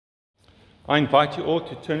I invite you all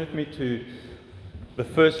to turn with me to the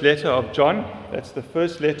first letter of John. That's the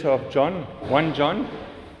first letter of John, 1 John,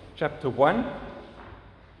 chapter 1.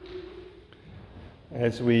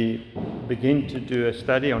 As we begin to do a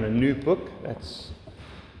study on a new book, that's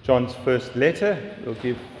John's first letter. We'll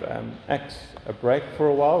give Acts a break for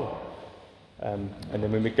a while. And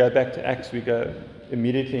then when we go back to Acts, we go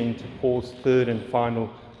immediately into Paul's third and final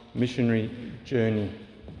missionary journey.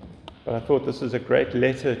 But I thought this is a great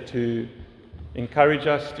letter to encourage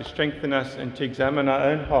us, to strengthen us, and to examine our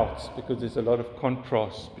own hearts, because there's a lot of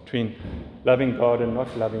contrast between loving God and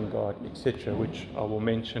not loving God, etc., which I will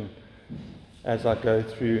mention as I go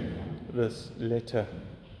through this letter.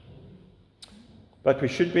 But we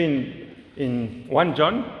should be in 1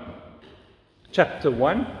 John, chapter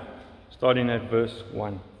 1, starting at verse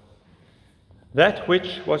 1. That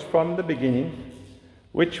which was from the beginning,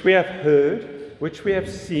 which we have heard, which we have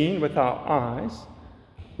seen with our eyes,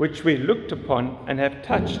 which we looked upon and have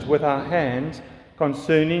touched with our hands,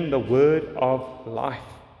 concerning the word of life.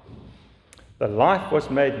 The life was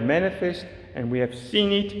made manifest, and we have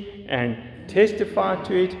seen it and testified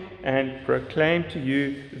to it and proclaimed to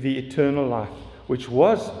you the eternal life, which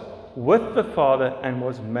was with the Father and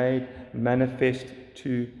was made manifest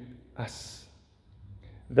to us.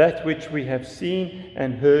 That which we have seen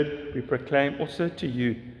and heard we proclaim also to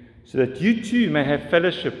you, so that you too may have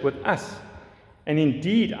fellowship with us. And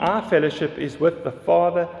indeed, our fellowship is with the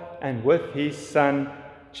Father and with his Son,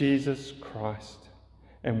 Jesus Christ.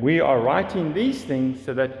 And we are writing these things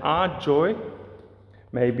so that our joy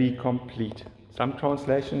may be complete. Some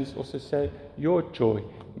translations also say, your joy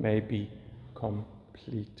may be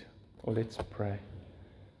complete. Or let's pray.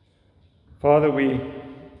 Father, we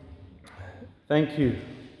thank you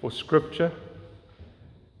for Scripture,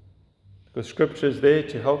 because Scripture is there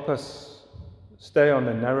to help us stay on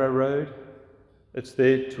the narrow road. It's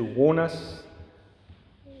there to warn us,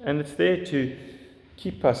 and it's there to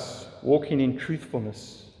keep us walking in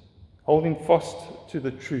truthfulness, holding fast to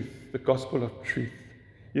the truth, the gospel of truth.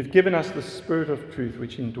 You've given us the Spirit of truth,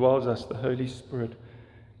 which indwells us, the Holy Spirit.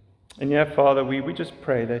 And yeah, Father, we just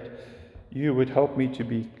pray that you would help me to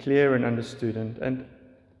be clear and understood, and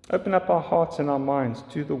open up our hearts and our minds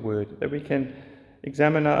to the Word, that we can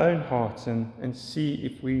examine our own hearts and see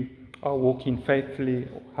if we are walking faithfully,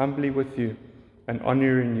 humbly with you, and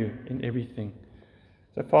honoring you in everything.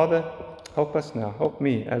 So, Father, help us now. Help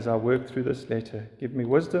me as I work through this letter. Give me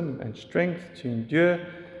wisdom and strength to endure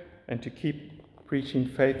and to keep preaching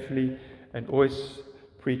faithfully and always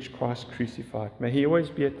preach Christ crucified. May he always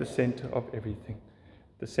be at the center of everything,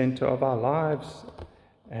 the center of our lives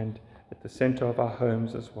and at the center of our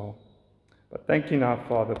homes as well. But thank you now,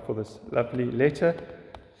 Father, for this lovely letter,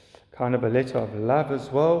 kind of a letter of love as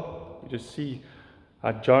well. You just see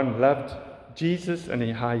how John loved Jesus and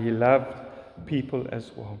how he loved people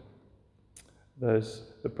as well.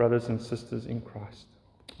 The brothers and sisters in Christ.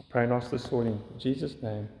 I pray and ask this all in Jesus'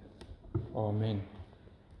 name. Amen.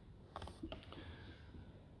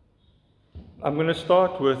 I'm going to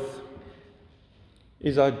start with,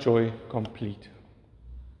 is our joy complete?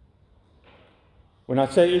 When I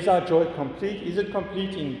say, is our joy complete, is it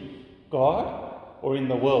complete in God or in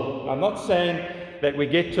the world? I'm not saying that we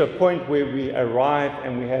get to a point where we arrive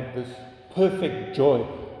and we have this perfect joy.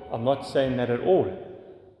 I'm not saying that at all.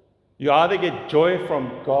 You either get joy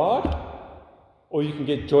from God or you can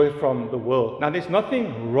get joy from the world. Now, there's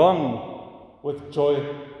nothing wrong with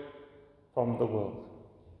joy from the world.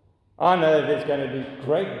 I know there's going to be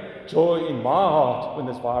great joy in my heart when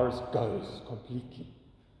this virus goes completely.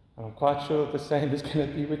 And I'm quite sure the same is going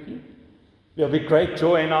to be with you. There'll be great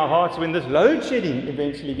joy in our hearts when this load shedding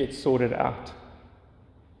eventually gets sorted out.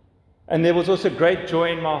 And there was also great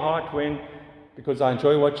joy in my heart when, because I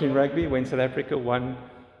enjoy watching rugby, when South Africa won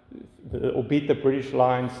or beat the British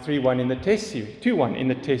Lions 3-1 in the Test series, 2-1 in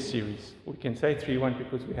the Test series. We can say 3-1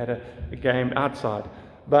 because we had a game outside.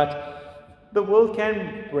 But the world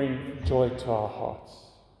can bring joy to our hearts.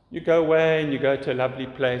 You go away and you go to a lovely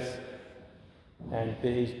place, and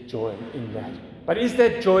there is joy in that. But is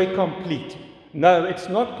that joy complete? No, it's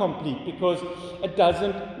not complete, because it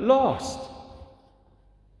doesn't last.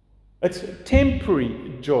 It's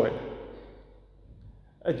temporary joy.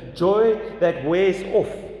 A joy that wears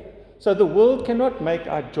off. So the world cannot make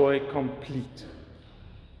our joy complete.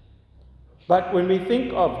 But when we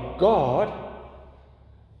think of God,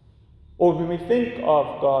 or when we think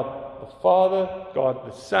of God the Father, God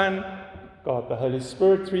the Son, God the Holy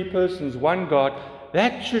Spirit, three persons, one God,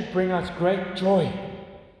 that should bring us great joy.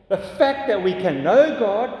 The fact that we can know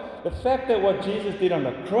God, the fact that what Jesus did on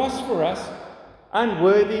the cross for us,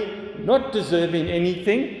 unworthy, not deserving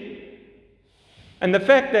anything, And the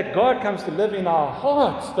fact that God comes to live in our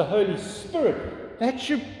hearts, the Holy Spirit, that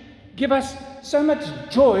should give us so much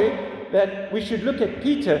joy that we should look at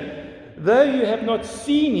Peter. Though you have not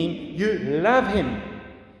seen him, you love him.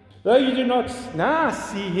 Though you do not now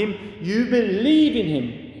see him, you believe in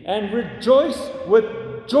him and rejoice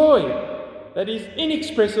with joy that is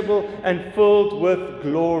inexpressible and filled with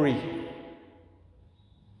glory.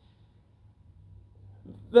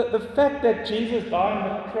 The fact that Jesus died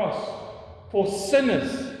on the cross for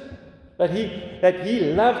sinners, that he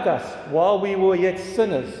loved us while we were yet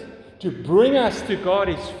sinners, to bring us to God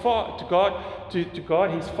his Father,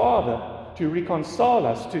 to reconcile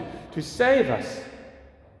us, to save us.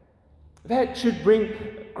 That should bring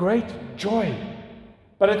great joy.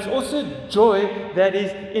 But it's also joy that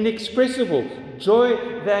is inexpressible,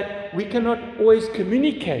 joy that we cannot always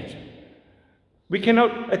communicate.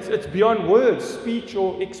 It's beyond words, speech,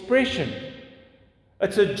 or expression.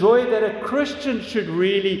 It's a joy that a Christian should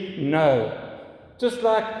really know. Just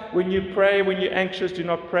like when you pray, when you're anxious, do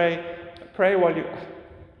not pray. When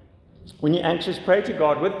you're anxious, pray to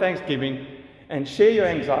God with thanksgiving and share your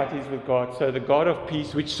anxieties with God. So the God of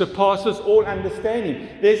peace, which surpasses all understanding.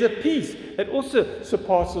 There's a peace that also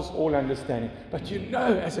surpasses all understanding. But you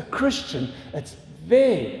know, as a Christian, it's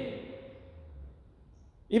there.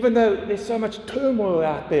 Even though there's so much turmoil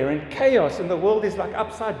out there and chaos and the world is like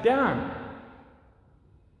upside down,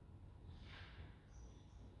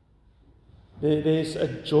 there's a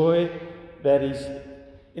joy that is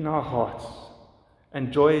in our hearts.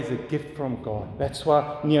 And joy is a gift from God. That's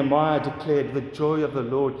why Nehemiah declared, the joy of the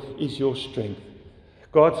Lord is your strength.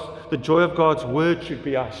 The joy of God's word should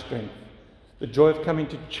be our strength. The joy of coming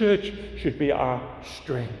to church should be our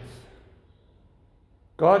strength.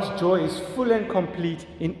 God's joy is full and complete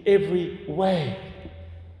in every way.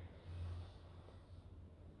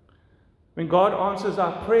 When God answers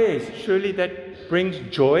our prayers, surely that brings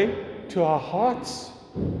joy to our hearts.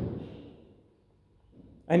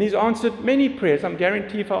 And He's answered many prayers. I'm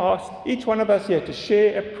guaranteed if I asked each one of us here to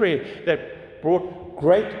share a prayer that brought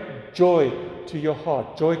great joy to your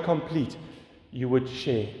heart, joy complete, you would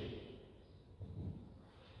share.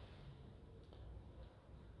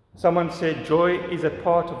 Someone said joy is a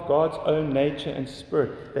part of God's own nature and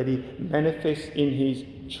spirit that He manifests in His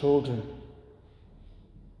children.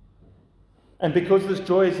 And because this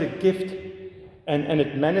joy is a gift and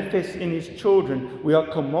it manifests in His children, we are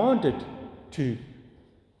commanded to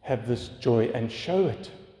have this joy and show it.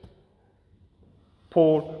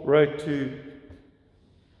 Paul wrote to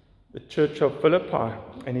the church of Philippi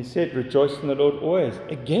and he said, rejoice in the Lord always.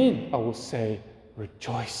 Again, I will say,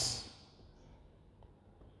 rejoice.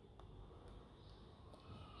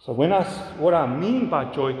 So what I mean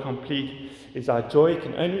by joy complete is our joy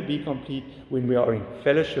can only be complete when we are in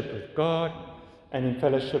fellowship with God and in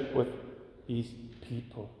fellowship with His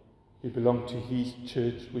people who belong to His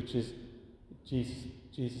church, which is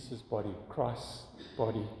Jesus' body, Christ's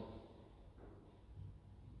body.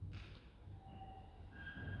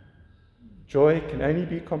 Joy can only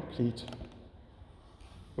be complete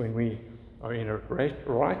when we are in a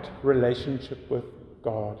right relationship with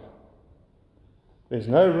God. There's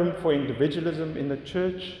no room for individualism in the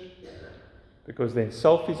church because then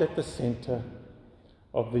self is at the center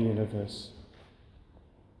of the universe.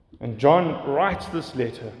 And John writes this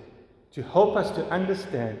letter to help us to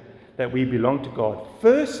understand that we belong to God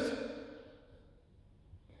first,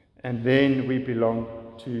 and then we belong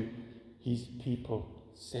to His people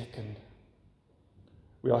second.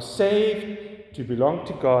 We are saved to belong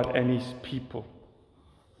to God and His people.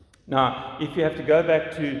 Now, if you have to go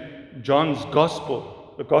back to John's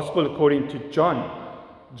Gospel, the Gospel according to John,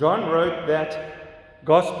 John wrote that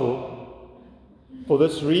Gospel for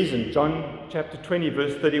this reason. John chapter 20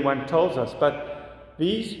 verse 31 tells us, but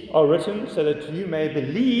these are written so that you may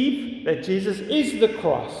believe that Jesus is the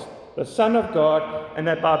Christ, the Son of God, and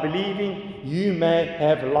that by believing you may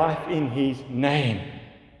have life in His name.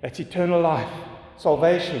 That's eternal life,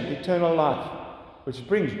 salvation, eternal life, which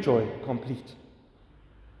brings joy complete.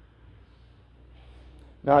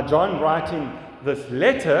 Now, John writing this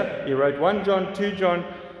letter, he wrote 1 John, 2 John,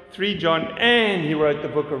 3 John, and he wrote the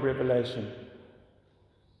book of Revelation.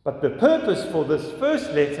 But the purpose for this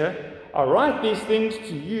first letter, I write these things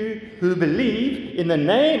to you who believe in the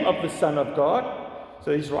name of the Son of God.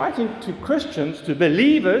 So he's writing to Christians, to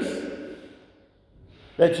believers,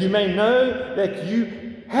 that you may know that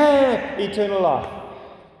you have eternal life.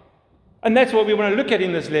 And that's what we want to look at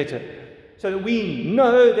in this letter. So that we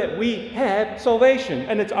know that we have salvation.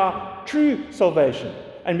 And it's our true salvation.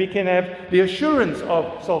 And we can have the assurance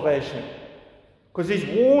of salvation. Because he's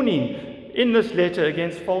warning in this letter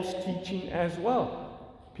against false teaching as well.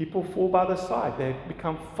 people fall by the side. They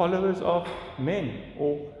become followers of men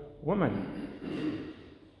or women.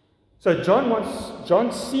 So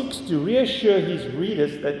John seeks to reassure his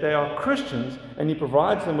readers that they are Christians, and he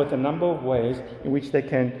provides them with a number of ways in which they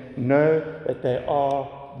can know that they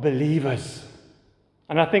are believers.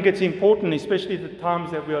 And I think it's important, especially the times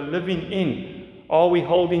that we are living in. Are we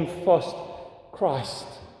holding fast Christ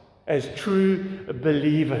as true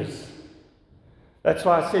believers? That's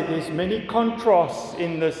why I said there's many contrasts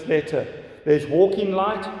in this letter. There's walk in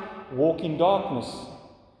light, walk in darkness.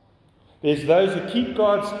 There's those who keep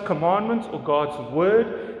God's commandments or God's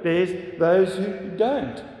word. There's those who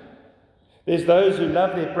don't. There's those who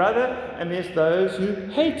love their brother, and there's those who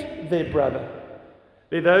hate their brother.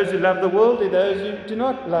 There are those who love the world, there are those who do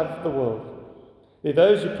not love the world. There are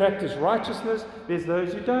those who practice righteousness, there's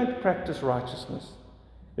those who don't practice righteousness.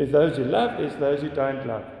 There's those who love, there's those who don't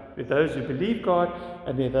love. There are those who believe God,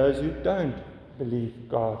 and there are those who don't believe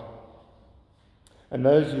God. And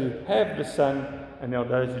those who have the Son, and there are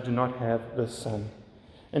those who do not have the Son.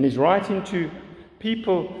 And he's writing to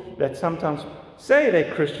people that sometimes say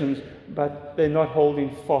they're Christians, but they're not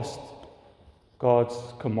holding fast God's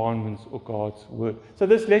commandments or God's word. So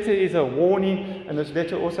this letter is a warning, and this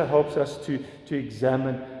letter also helps us to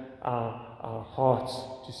examine our hearts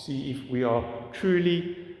to see if we are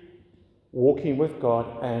truly walking with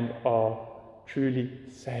God and are truly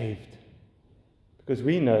saved. Because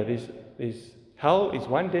we know there's hell is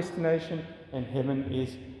one destination and heaven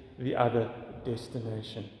is the other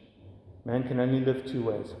destination. Man can only live two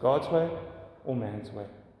ways, God's way or man's way.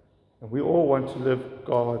 And we all want to live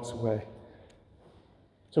God's way.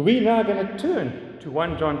 So we're now going to turn to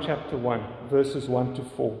 1 John chapter 1, verses 1 to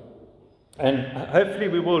 4. And hopefully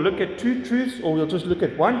we will look at two truths, or we'll just look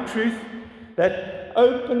at one truth that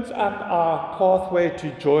opens up our pathway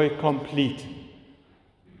to joy complete.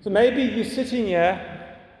 So maybe you're sitting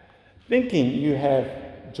here thinking you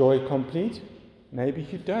have joy complete. Maybe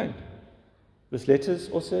you don't. This letter is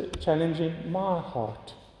also challenging my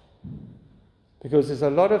heart. Because there's a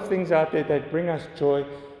lot of things out there that bring us joy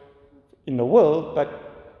in the world, but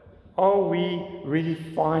are we really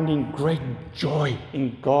finding great joy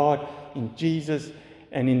in God, in Jesus,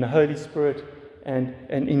 and in the Holy Spirit, and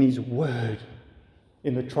in His Word,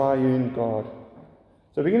 in the triune God?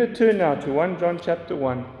 So we're going to turn now to 1 John chapter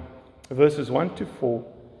 1, verses 1 to 4,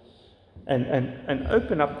 and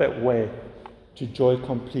open up that way to joy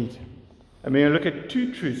complete. And we're going to look at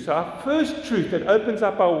two truths. So our first truth that opens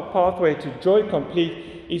up our pathway to joy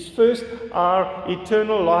complete is first our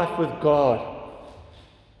eternal life with God,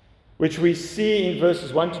 which we see in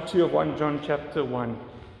verses 1 to 2 of 1 John chapter 1.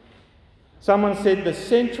 Someone said the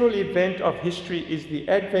central event of history is the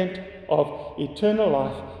advent of eternal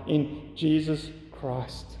life in Jesus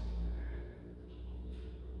Christ.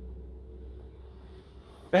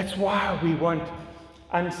 That's why we want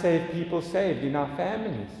unsaved people saved in our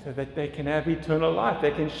families, so that they can have eternal life.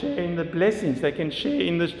 They can share in the blessings. They can share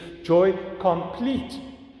in this joy complete.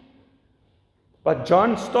 But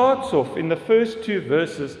John starts off in the first two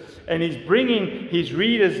verses, and he's bringing his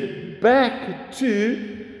readers back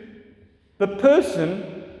to the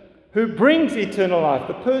person who brings eternal life,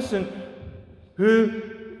 the person who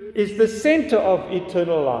is the center of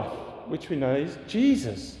eternal life, which we know is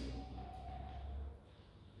Jesus.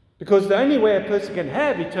 Because the only way a person can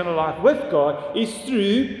have eternal life with God is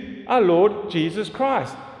through our Lord Jesus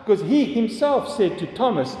Christ. Because He Himself said to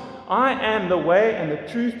Thomas, I am the way and the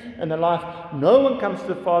truth and the life. No one comes to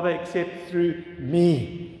the Father except through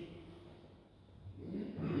me.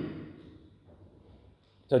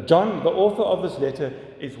 So John, the author of this letter,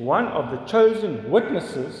 is one of the chosen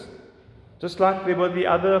witnesses, just like there were the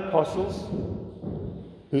other apostles,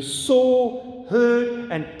 who saw, heard,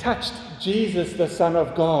 and touched Jesus, the Son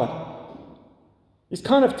of God. He's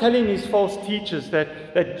kind of telling these false teachers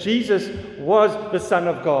that Jesus was the Son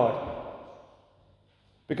of God.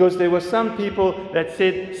 Because there were some people that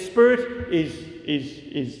said spirit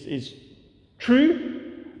is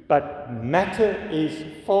true, but matter is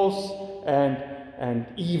false and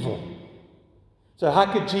evil. So how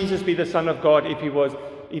could Jesus be the Son of God if he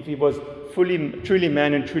was truly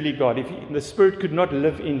man and truly God? If the Spirit could not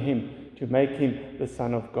live in him to make him the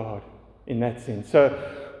Son of God in that sense. So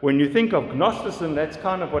when you think of Gnosticism, that's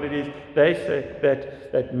kind of what it is. They say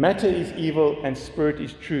that matter is evil and spirit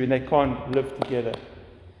is true, and they can't live together.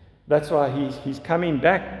 That's why he's coming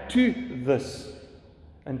back to this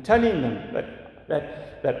and telling them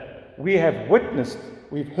that we have witnessed,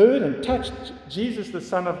 we've heard and touched Jesus, the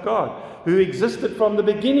Son of God, who existed from the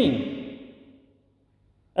beginning.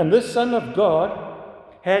 And this Son of God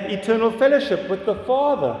had eternal fellowship with the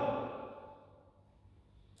Father.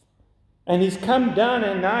 And he's come down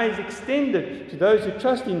and now he's extended to those who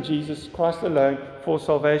trust in Jesus Christ alone for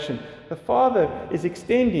salvation. The Father is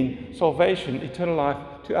extending salvation, eternal life,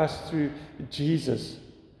 to us through Jesus.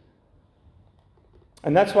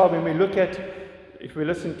 And that's why when we look at, if we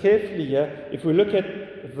listen carefully here, if we look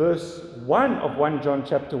at verse 1 of 1 John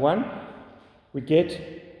chapter 1, we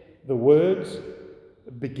get the words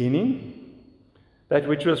beginning, that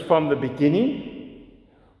which was from the beginning,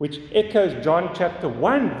 which echoes John chapter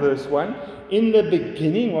 1 verse 1. In the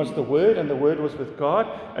beginning was the Word, and the Word was with God,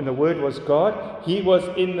 and the Word was God. He was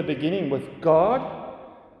in the beginning with God.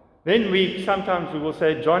 Then sometimes we will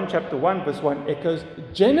say John chapter 1 verse 1 echoes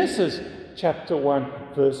Genesis chapter 1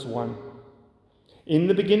 verse 1. In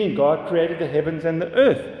the beginning God created the heavens and the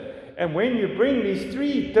earth. And when you bring these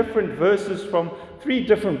three different verses from three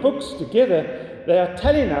different books together, they are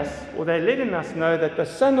telling us, or they're letting us know, that the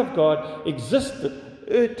Son of God existed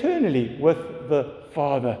eternally with the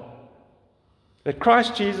Father. That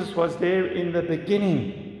Christ Jesus was there in the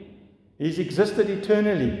beginning. He's existed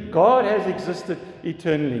eternally. God has existed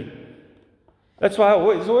eternally. That's why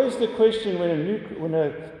it's always the question when a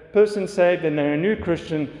person's saved and they're a new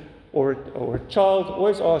Christian or a child,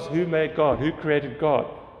 always ask, who made God? Who created God?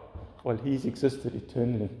 Well, He's existed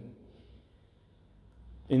eternally.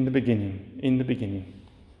 In the beginning,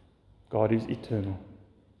 God is eternal.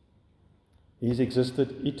 He's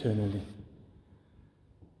existed eternally.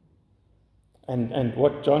 And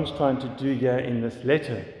what John's trying to do here in this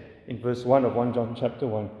letter, in verse 1 of 1 John chapter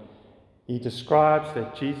 1, he describes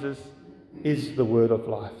that Jesus is the Word of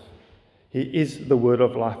life. He is the Word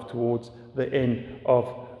of life towards the end of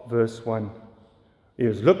verse 1. He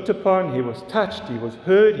was looked upon, he was touched, he was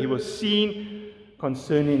heard, he was seen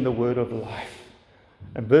concerning the Word of life.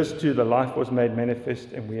 And verse 2, the life was made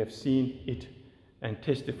manifest, and we have seen it and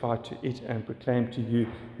testified to it and proclaimed to you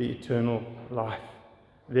the eternal life.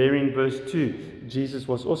 There in verse 2, Jesus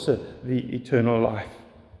was also the eternal life.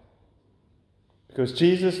 Because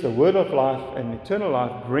Jesus, the Word of life and eternal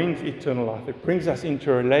life, brings eternal life. It brings us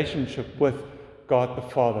into a relationship with God the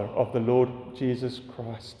Father of the Lord Jesus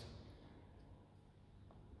Christ.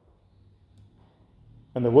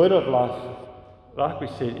 And the Word of life, like we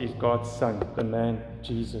said, is God's Son, the man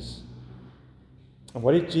Jesus. And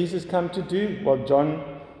what did Jesus come to do? Well,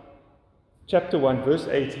 John chapter 1 verse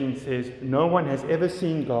 18 says, no one has ever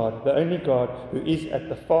seen God, the only God who is at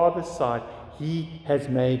the Father's side. He has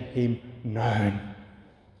made him known.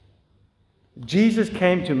 Jesus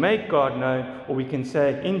came to make God known, or we can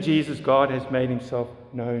say in Jesus God has made himself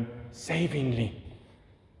known savingly.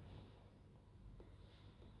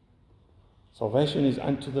 Salvation is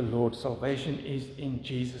unto the Lord. Salvation is in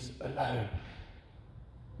Jesus alone.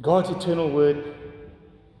 God's eternal Word,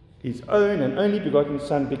 His own and only begotten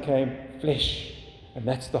Son, became flesh. And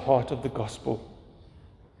that's the heart of the gospel.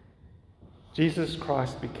 Jesus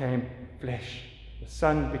Christ became flesh. The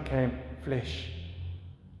Son became flesh.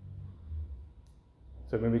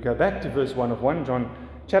 So when we go back to verse 1 of 1 John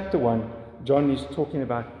chapter 1, John is talking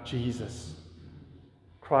about Jesus.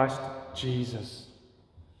 Christ Jesus.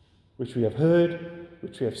 Which we have heard,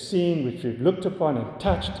 which we have seen, which we've looked upon and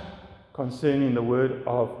touched concerning the Word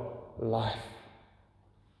of life.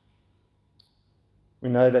 We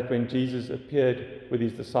know that when Jesus appeared with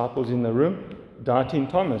his disciples in the room, doubting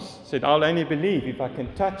Thomas said, I'll only believe if I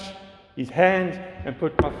can touch his hands and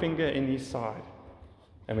put my finger in his side.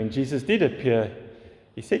 And when Jesus did appear,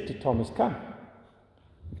 he said to Thomas, come,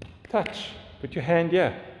 touch, put your hand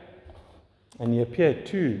here. And he appeared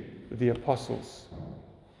to the apostles.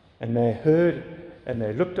 And they heard and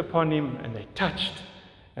they looked upon him and they touched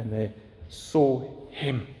and they saw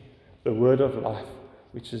him, the Word of life,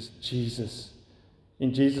 which is Jesus.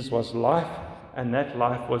 In Jesus was life, and that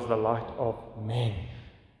life was the light of men.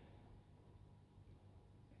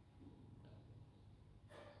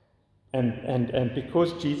 And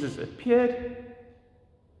because Jesus appeared,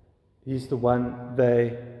 he's the one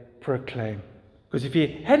they proclaim. Because if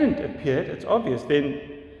he hadn't appeared, it's obvious, then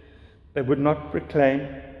they would not proclaim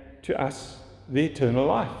to us the eternal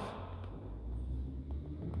life.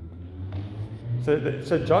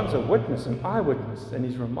 So John's a witness, an eyewitness, and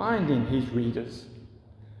he's reminding his readers.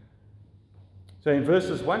 So in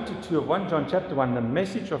verses 1 to 2 of 1 John chapter 1, the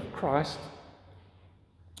message of Christ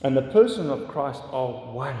and the person of Christ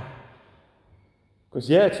are one. Because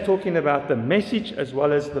here it's talking about the message as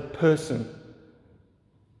well as the person.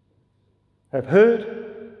 Have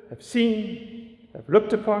heard, have seen, have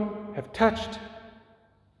looked upon, have touched,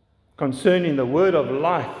 concerning the Word of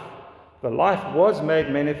life. The life was made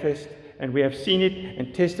manifest, and we have seen it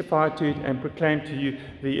and testified to it and proclaimed to you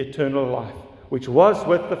the eternal life, which was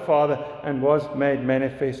with the Father and was made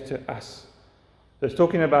manifest to us. So it's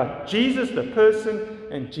talking about Jesus, the person,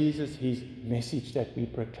 and Jesus, his message that we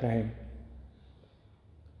proclaim.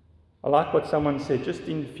 I like what someone said, just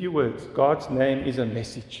in a few words. God's name is a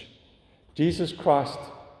message. Jesus Christ,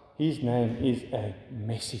 his name is a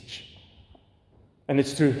message. And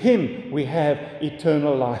it's through him we have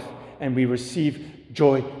eternal life and we receive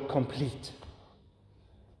joy complete.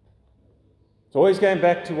 It's always going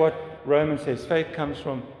back to what Romans says. Faith comes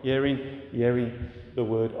from hearing the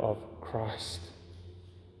word of Christ.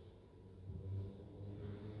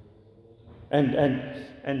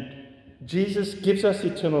 And Jesus gives us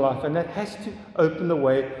eternal life, and that has to open the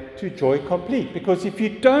way to joy complete. Because if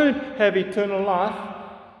you don't have eternal life,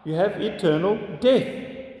 you have eternal death.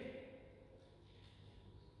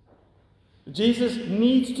 Jesus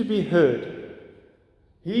needs to be heard.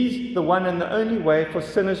 He's the one and the only way for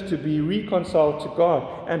sinners to be reconciled to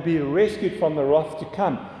God and be rescued from the wrath to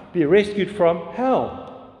come, be rescued from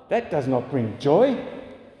hell. That does not bring joy.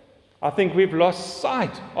 I think we've lost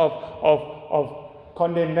sight of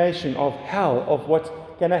condemnation, of hell, of what's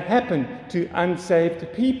going to happen to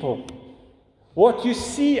unsaved people. What you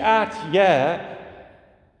see out here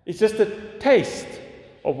is just a taste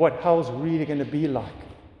of what hell's really going to be like.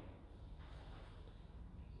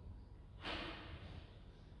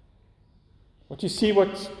 What you see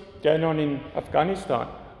what's going on in Afghanistan,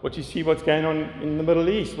 what you see what's going on in the Middle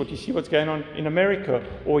East, what you see what's going on in America,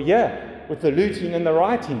 or with the looting and the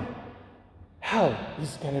rioting. Hell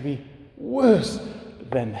is going to be worse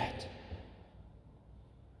than that.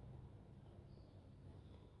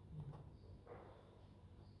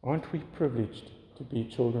 Aren't we privileged to be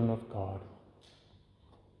children of God?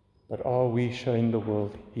 But are we showing the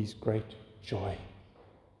world his great joy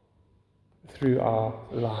through our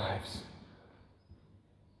lives?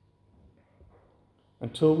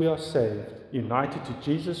 Until we are saved, united to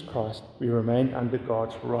Jesus Christ, we remain under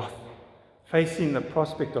God's wrath, facing the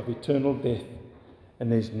prospect of eternal death,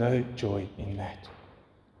 and there's no joy in that.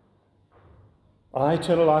 Our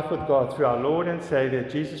eternal life with God through our Lord and Savior,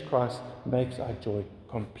 Jesus Christ, makes our joy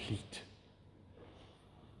complete.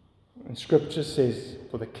 And Scripture says,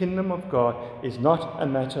 for the kingdom of God is not a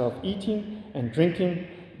matter of eating and drinking,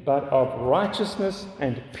 but of righteousness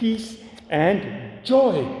and peace and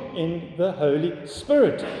joy in the Holy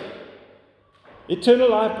Spirit. Eternal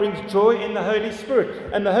life brings joy in the Holy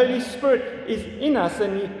Spirit. And the Holy Spirit is in us,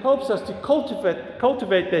 and he helps us to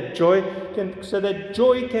cultivate that joy, so that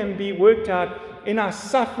joy can be worked out in our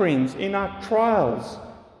sufferings, in our trials.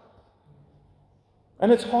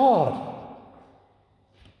 And it's hard.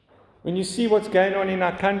 When you see what's going on in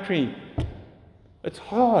our country, it's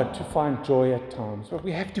hard to find joy at times, but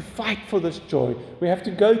we have to fight for this joy. We have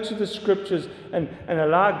to go to the Scriptures and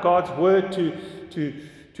allow God's Word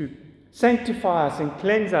to sanctify us and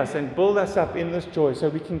cleanse us and build us up in this joy, so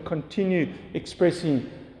we can continue expressing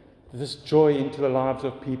this joy into the lives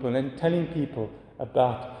of people and telling people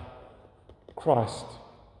about Christ,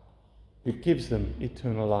 who gives them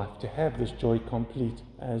eternal life, to have this joy complete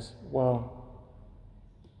as well.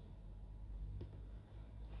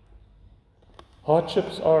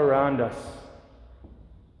 Hardships are around us,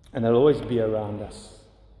 and they'll always be around us.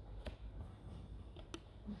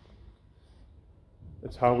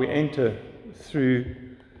 It's how we enter through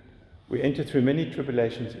many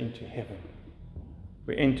tribulations into heaven.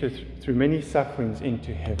 We enter through many sufferings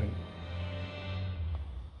into heaven.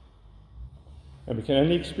 And we can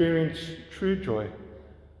only experience true joy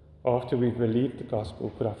after we've believed the gospel,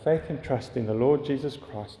 put our faith and trust in the Lord Jesus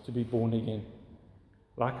Christ to be born again.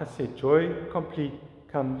 Like I said, joy complete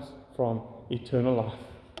comes from eternal life.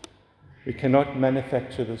 We cannot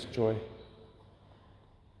manufacture this joy.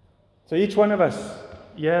 So each one of us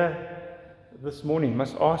this morning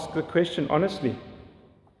must ask the question honestly: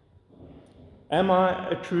 am I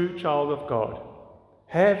a true child of God?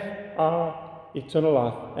 Have I eternal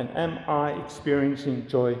life, and am I experiencing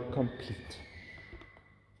joy complete?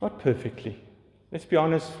 Not perfectly. Let's be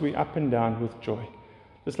honest, we're up and down with joy.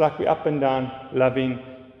 Just like we're up and down loving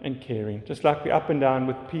and caring. Just like we're up and down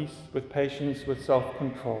with peace, with patience, with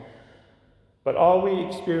self-control. But are we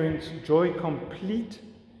experiencing joy complete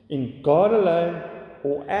in God alone,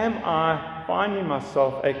 or am I finding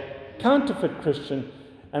myself a counterfeit Christian,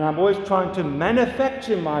 and I'm always trying to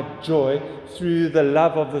manufacture my joy through the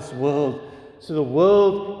love of this world, so the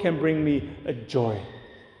world can bring me a joy?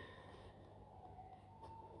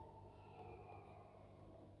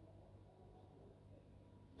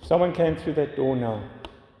 Someone came through that door now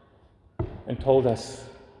and told us,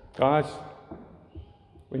 guys,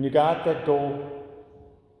 when you go out that door,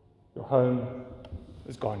 your home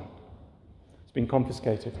is gone. It's been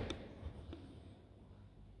confiscated.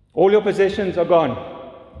 All your possessions are gone.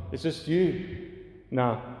 It's just you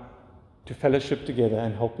now to fellowship together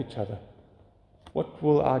and help each other, what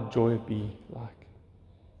will our joy be like?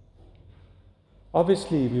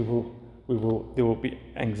 Obviously, there will be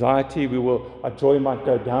anxiety. Our joy might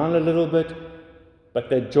go down a little bit, but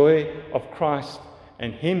the joy of Christ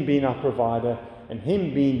and Him being our provider and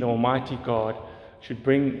Him being the Almighty God should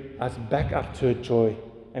bring us back up to a joy,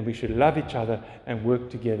 and we should love each other and work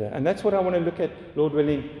together. And that's what I want to look at, Lord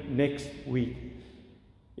willing, next week,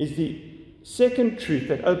 is the second truth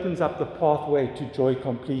that opens up the pathway to joy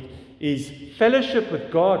complete is fellowship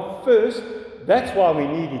with God first. That's why we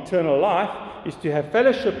need eternal life, is to have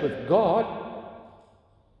fellowship with God.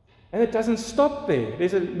 And it doesn't stop there.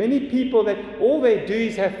 There's many people that all they do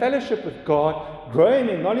is have fellowship with God, grow in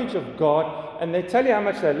their knowledge of God, and they tell you how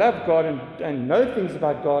much they love God and know things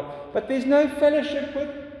about God, but there's no fellowship with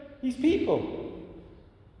His people.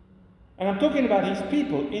 And I'm talking about His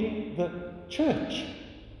people in the church.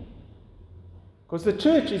 Because the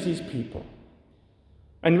church is His people.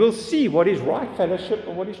 And we'll see what is right fellowship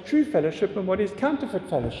and what is true fellowship and what is counterfeit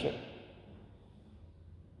fellowship.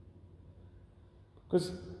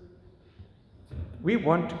 Because we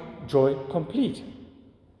want joy complete.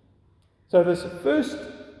 So this first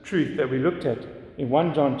truth that we looked at in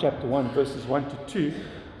 1 John chapter 1 verses 1 to 2,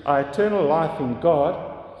 our eternal life in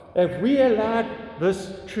God, have we allowed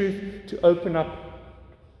this truth to open up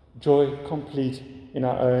joy complete in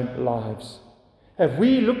our own lives? Have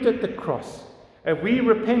we looked at the cross? Have we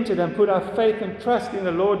repented and put our faith and trust in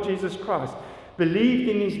the Lord Jesus Christ, believed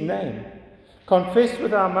in His name, confessed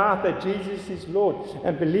with our mouth that Jesus is Lord,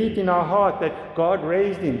 and believed in our heart that God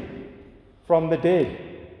raised Him from the dead?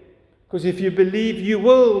 Because if you believe, you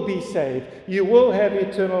will be saved. You will have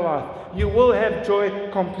eternal life. You will have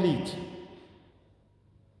joy complete.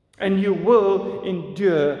 And you will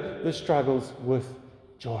endure the struggles with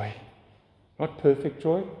joy. Not perfect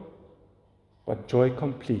joy, but joy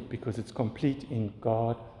complete, because it's complete in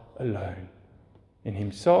God alone, in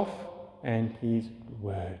Himself and His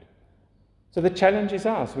Word. So the challenge is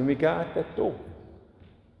ours when we go out that door.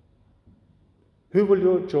 Who will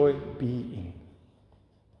your joy be in?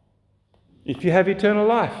 If you have eternal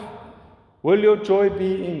life, will your joy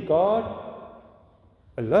be in God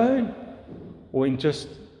alone or in just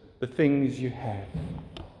the things you have?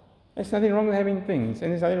 There's nothing wrong with having things,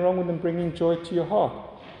 and there's nothing wrong with them bringing joy to your heart.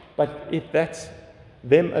 But if that's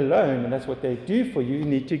them alone and that's what they do for you, you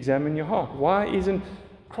need to examine your heart. Why isn't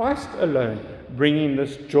Christ alone bringing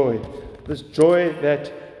this joy? This joy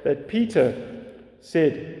that Peter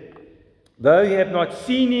said, though you have not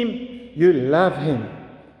seen Him, you love Him.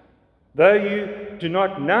 Though you do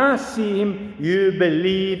not now see Him, you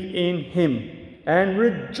believe in Him and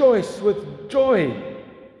rejoice with joy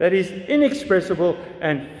that is inexpressible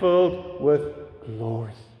and filled with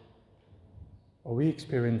glory. Are we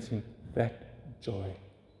experiencing that joy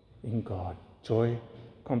in God? Joy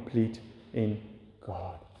complete in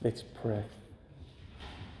God. Let's pray.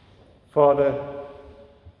 Father,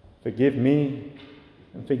 forgive me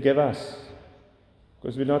and forgive us,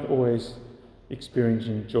 because we're not always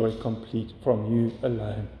experiencing joy complete from You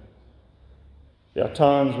alone. There are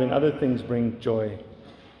times when other things bring joy,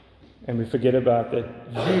 and we forget about that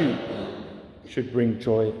You should bring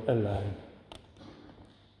joy alone.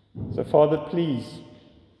 So, Father, please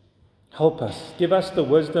help us. Give us the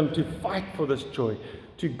wisdom to fight for this joy,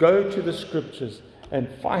 to go to the Scriptures and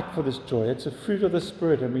fight for this joy. It's a fruit of the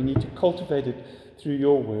Spirit, and we need to cultivate it through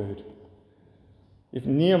Your Word. If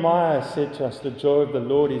Nehemiah said to us, the joy of the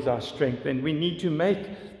Lord is our strength, then we need to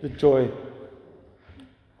make the joy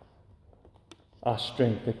our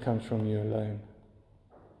strength that comes from You alone.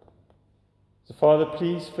 So, Father,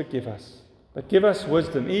 please forgive us. But give us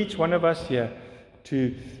wisdom, each one of us here,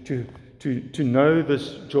 to know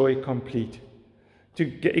this joy complete.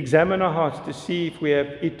 To examine our hearts to see if we have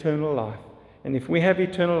eternal life. And if we have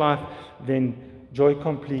eternal life, then joy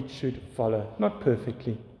complete should follow. Not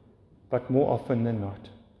perfectly, but more often than not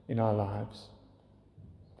in our lives.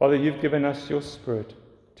 Father, You've given us Your Spirit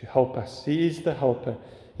to help us. He is the helper.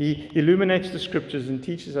 He illuminates the Scriptures and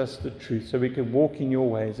teaches us the truth so we can walk in Your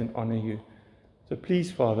ways and honor You. So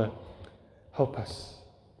please, Father, help us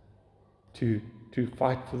to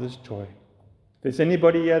fight for this joy. If there's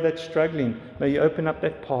anybody here that's struggling, may You open up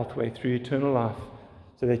that pathway through eternal life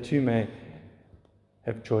so that too may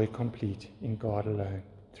have joy complete in God alone,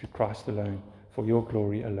 through Christ alone, for Your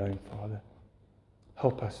glory alone, Father.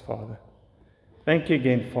 Help us, Father. Thank You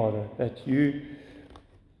again, Father, that You,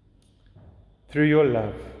 through Your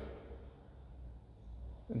love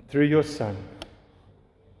and through Your Son,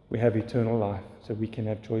 we have eternal life, so we can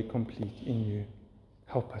have joy complete in You.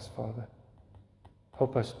 Help us, Father.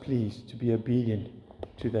 Help us, please, to be obedient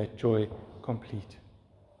to that joy complete.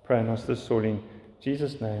 Pray in us this all in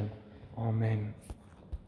Jesus' name. Amen.